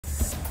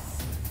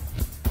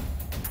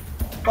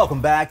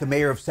Welcome back. The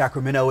mayor of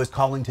Sacramento is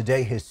calling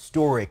today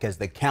historic as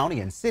the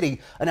county and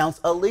city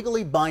announce a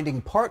legally binding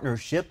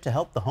partnership to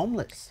help the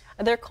homeless.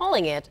 They're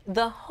calling it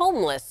the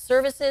Homeless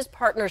Services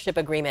Partnership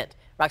Agreement.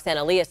 Roxanne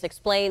Elias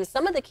explains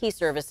some of the key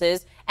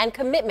services and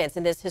commitments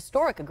in this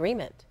historic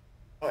agreement.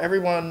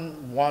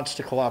 Everyone wants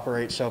to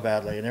cooperate so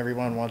badly, and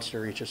everyone wants to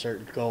reach a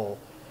certain goal,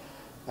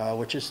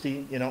 which is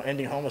the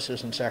ending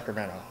homelessness in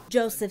Sacramento.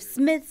 Joseph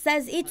Smith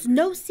says it's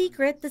no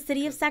secret the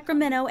city of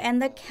Sacramento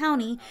and the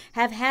county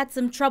have had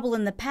some trouble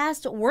in the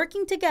past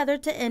working together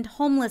to end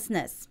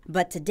homelessness.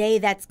 But today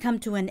that's come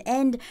to an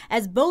end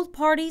as both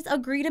parties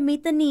agree to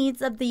meet the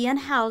needs of the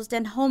unhoused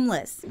and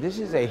homeless. This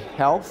is a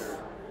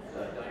health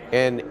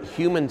and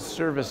human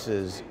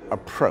services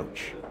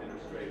approach,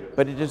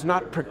 but it does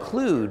not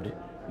preclude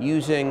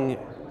using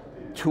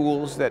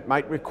tools that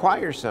might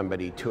require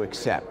somebody to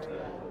accept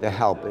the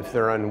help if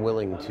they're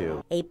unwilling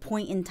to. A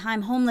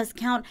point-in-time homeless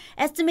count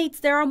estimates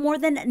there are more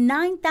than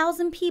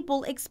 9,000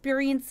 people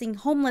experiencing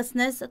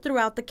homelessness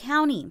throughout the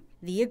county.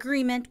 The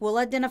agreement will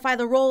identify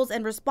the roles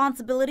and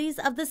responsibilities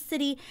of the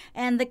city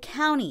and the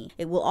county.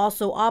 It will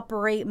also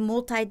operate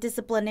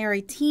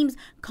multidisciplinary teams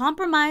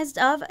comprised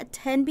of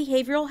 10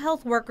 behavioral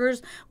health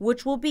workers,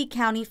 which will be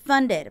county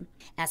funded.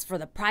 As for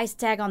the price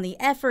tag on the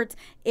efforts,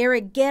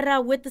 Eric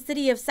Guerra with the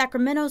city of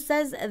Sacramento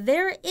says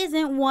there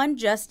isn't one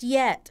just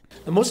yet.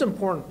 The most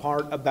important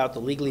part about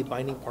the legally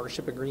binding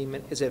partnership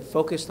agreement is it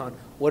focused on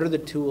what are the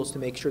tools to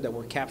make sure that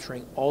we're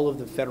capturing all of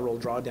the federal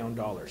drawdown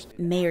dollars.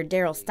 Mayor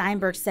Darrell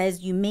Steinberg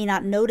says you may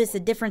not notice a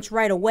difference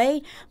right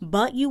away,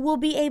 but you will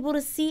be able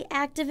to see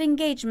active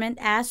engagement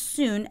as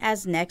soon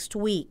as next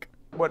week.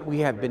 What we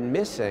have been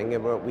missing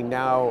and what we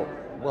now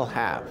will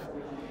have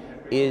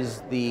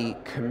is the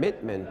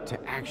commitment to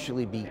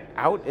actually be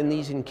out in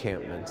these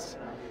encampments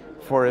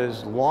for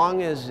as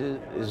long as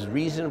is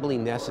reasonably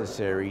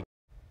necessary.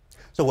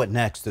 So what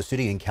next? The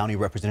city and county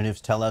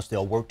representatives tell us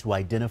they'll work to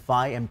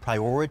identify and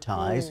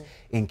prioritize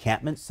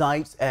encampment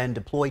sites and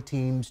deploy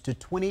teams to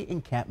 20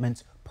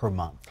 encampments per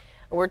month.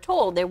 We're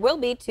told there will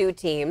be 2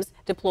 teams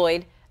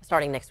deployed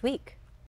starting next week.